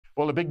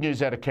Well, the big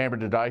news out of Canberra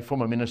today,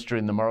 former minister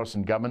in the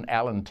Morrison government,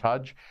 Alan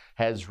Tudge,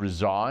 has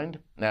resigned.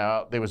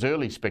 Now, there was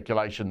early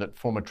speculation that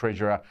former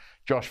Treasurer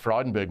Josh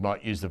Frydenberg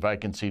might use the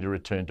vacancy to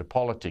return to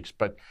politics,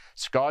 but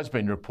Sky's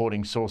been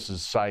reporting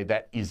sources say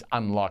that is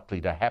unlikely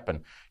to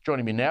happen.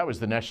 Joining me now is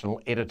the national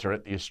editor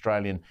at The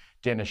Australian,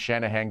 Dennis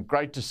Shanahan.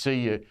 Great to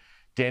see you,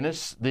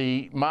 Dennis.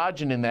 The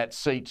margin in that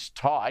seat's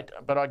tight,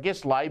 but I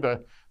guess Labor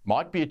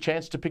might be a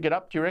chance to pick it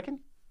up, do you reckon?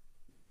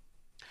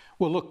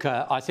 Well, look,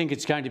 I think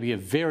it's going to be a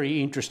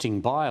very interesting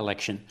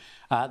by-election.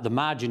 The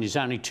margin is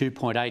only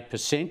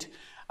 2.8%,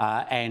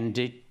 and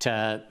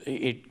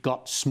it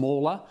got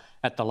smaller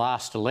at the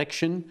last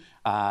election.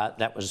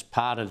 That was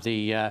part of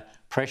the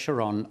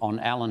pressure on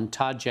Alan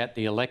Tudge at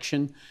the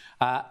election.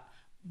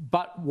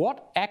 But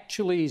what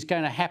actually is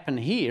going to happen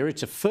here,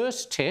 it's a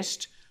first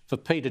test for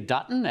Peter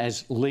Dutton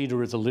as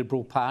leader of the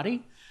Liberal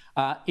Party.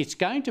 It's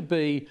going to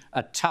be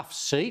a tough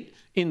seat.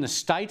 In the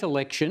state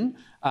election,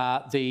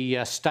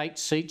 the state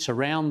seats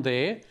around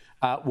there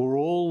were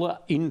all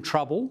in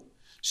trouble.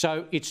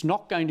 So it's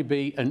not going to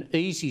be an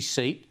easy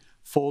seat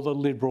for the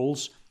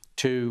Liberals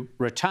to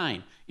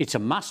retain. It's a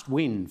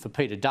must-win for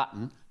Peter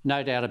Dutton,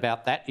 no doubt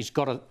about that. He's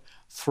got to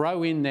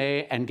throw in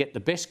there and get the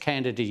best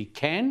candidate he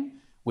can,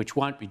 which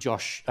won't be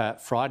Josh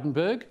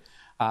Frydenberg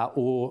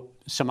or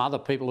some other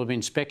people have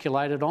been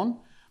speculated on,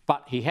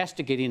 but he has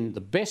to get in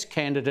the best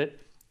candidate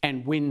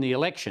and win the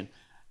election.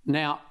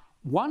 Now,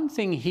 one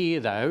thing here,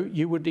 though,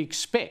 you would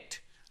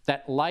expect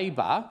that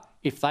Labor,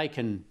 if they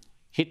can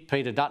hit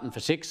Peter Dutton for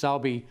 6, they'll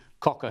be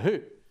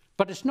cock-a-hoop.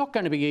 But it's not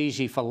going to be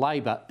easy for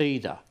Labor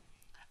either.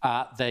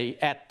 At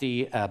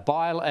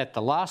the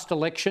last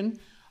election,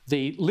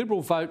 the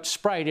Liberal vote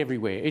sprayed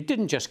everywhere. It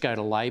didn't just go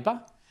to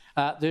Labor.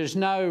 There's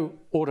no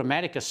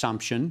automatic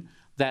assumption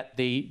that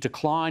the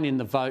decline in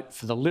the vote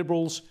for the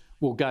Liberals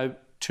will go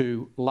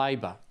to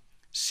Labor.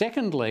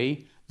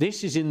 Secondly,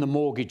 this is in the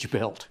mortgage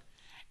belt.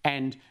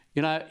 And,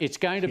 you know, it's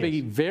going to be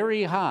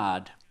very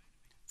hard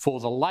for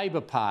the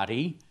Labor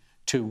Party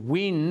to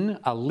win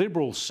a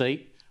Liberal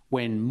seat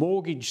when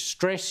mortgage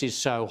stress is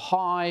so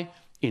high,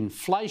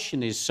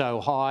 inflation is so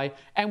high,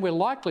 and we're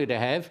likely to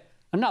have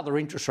another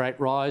interest rate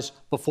rise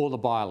before the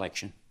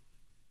by-election.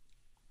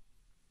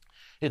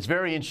 It's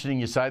very interesting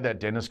you say that,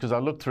 Dennis, because I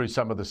looked through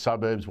some of the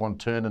suburbs,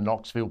 Wantirna,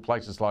 Knoxville,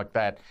 places like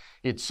that.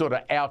 It's sort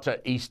of outer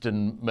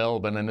eastern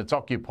Melbourne, and it's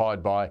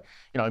occupied by,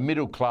 you know,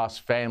 middle-class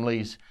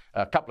families,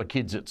 a couple of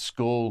kids at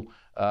school,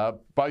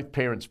 both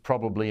parents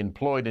probably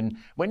employed. And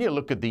when you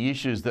look at the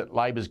issues that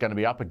Labor's going to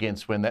be up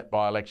against when that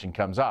by-election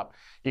comes up,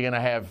 you're going to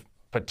have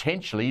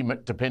potentially,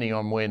 depending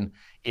on when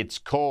it's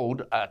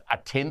called, a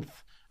 10th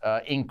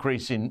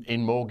increase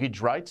in mortgage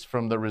rates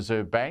from the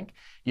Reserve Bank.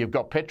 You've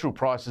got petrol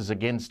prices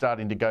again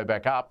starting to go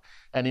back up,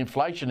 and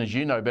inflation, as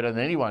you know better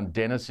than anyone,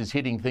 Dennis, is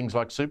hitting things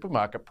like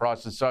supermarket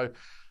prices. So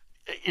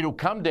it'll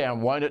come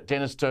down, won't it,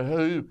 Dennis, to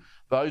who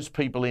those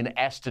people in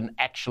Aston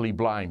actually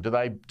blame? Do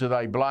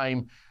they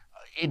blame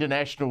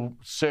international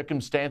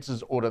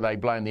circumstances, or do they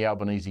blame the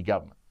Albanese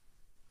government?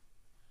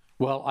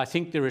 Well, I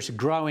think there is a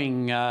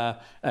growing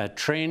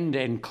trend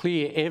and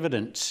clear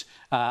evidence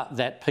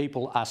that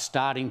people are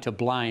starting to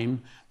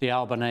blame the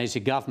Albanese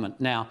government.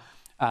 Now,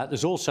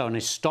 there's also an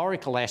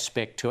historical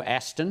aspect to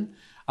Aston.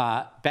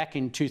 Back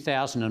in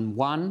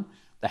 2001,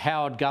 the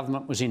Howard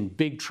government was in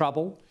big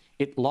trouble.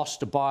 It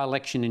lost a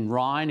by-election in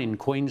Ryan in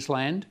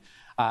Queensland.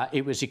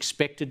 It was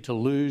expected to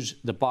lose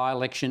the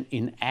by-election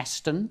in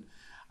Aston.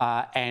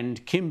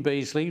 And Kim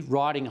Beazley,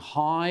 riding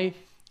high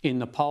in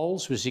the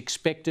polls, was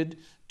expected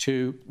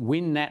to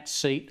win that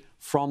seat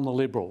from the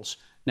Liberals.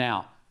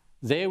 Now,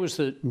 there was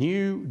the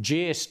new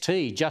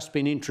GST just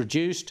been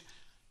introduced.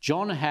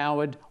 John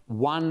Howard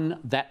won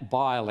that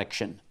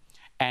by-election,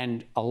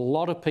 and a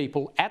lot of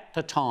people at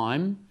the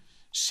time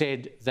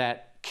said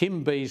that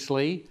Kim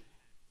Beazley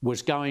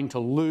was going to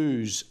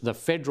lose the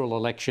federal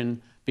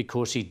election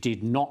because he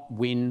did not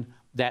win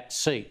that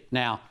seat.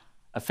 Now,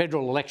 a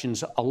federal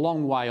election's a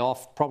long way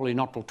off, probably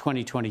not till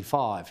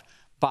 2025,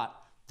 but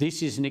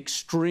this is an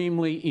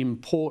extremely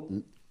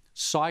important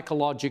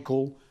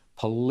psychological,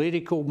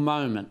 political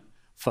moment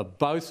for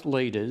both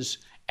leaders,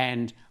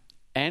 and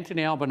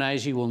Anthony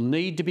Albanese will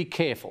need to be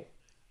careful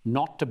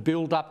not to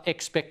build up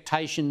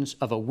expectations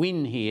of a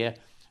win here,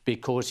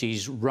 because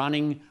he's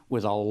running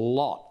with a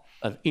lot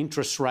of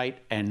interest rate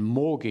and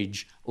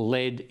mortgage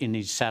lead in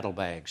his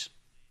saddlebags.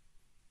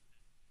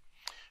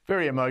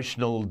 Very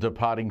emotional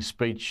departing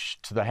speech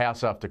to the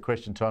House after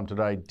question time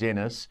today,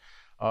 Dennis.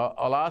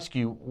 I'll ask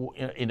you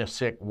in a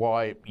sec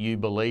why you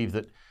believe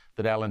that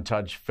Alan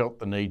Tudge felt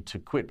the need to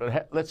quit.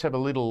 But let's have a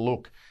little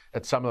look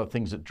at some of the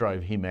things that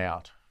drove him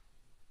out.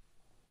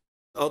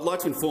 I'd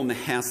like to inform the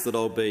House that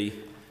I'll be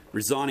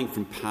resigning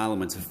from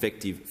Parliament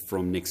effective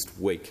from next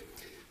week.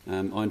 I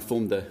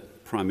informed the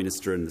Prime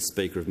Minister and the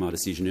Speaker of my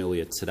decision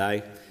earlier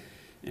today,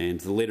 and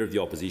the Leader of the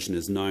Opposition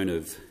has known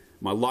of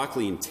my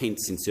likely intent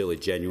since early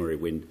January,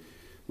 when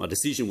my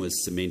decision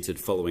was cemented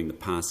following the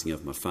passing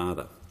of my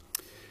father.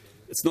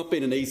 It's not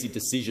been an easy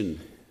decision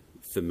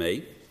for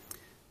me,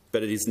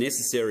 but it is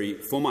necessary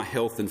for my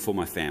health and for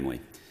my family,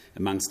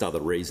 amongst other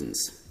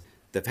reasons.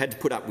 They've had to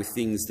put up with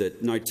things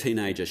that no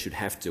teenager should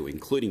have to,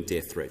 including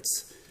death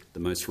threats, the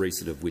most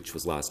recent of which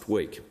was last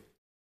week.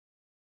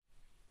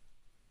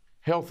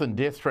 Health and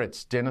death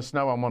threats, Dennis.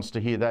 No one wants to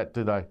hear that,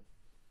 do they?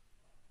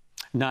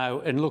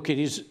 No, and look,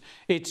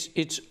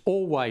 it's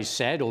always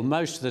sad, or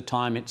most of the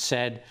time it's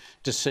sad,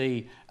 to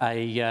see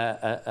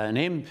an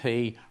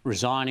MP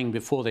resigning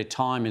before their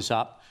time is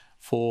up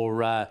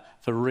for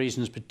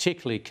reasons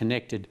particularly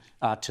connected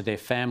to their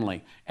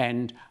family.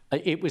 And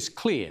it was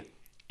clear,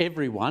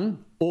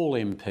 everyone, all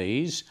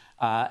MPs,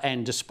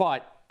 and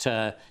despite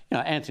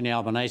Anthony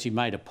Albanese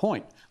made a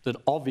point that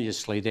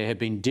obviously there have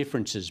been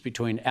differences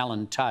between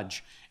Alan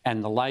Tudge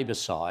and the Labor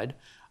side,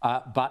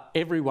 but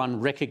everyone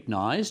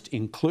recognised,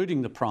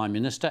 including the Prime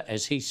Minister,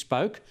 as he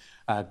spoke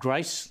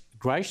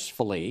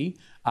gracefully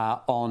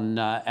on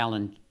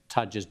Alan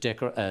Tudge's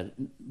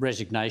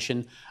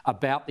resignation,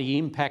 about the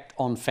impact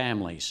on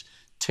families,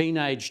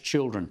 teenage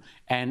children.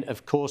 And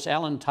of course,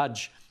 Alan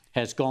Tudge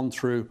has gone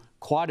through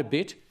quite a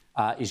bit.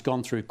 He's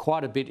gone through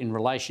quite a bit in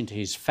relation to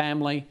his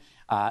family,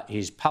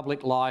 his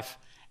public life,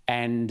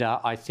 and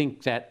I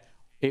think that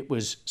it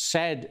was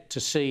sad to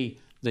see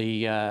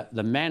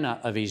the manner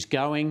of his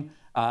going,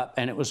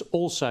 and it was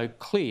also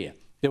clear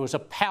there was a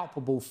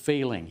palpable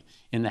feeling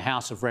in the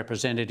House of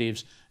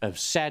Representatives of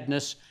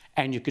sadness,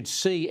 and you could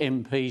see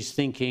MPs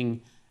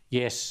thinking,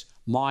 yes,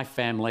 my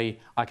family.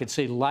 I could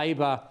see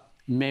Labor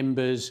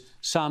members,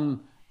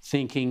 some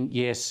thinking,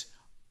 yes,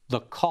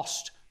 the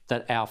cost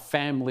that our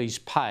families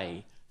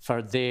pay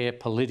for their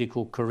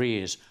political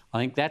careers. I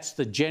think that's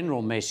the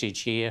general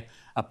message here,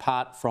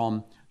 apart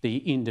from the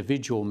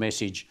individual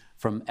message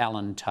from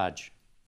Alan Tudge.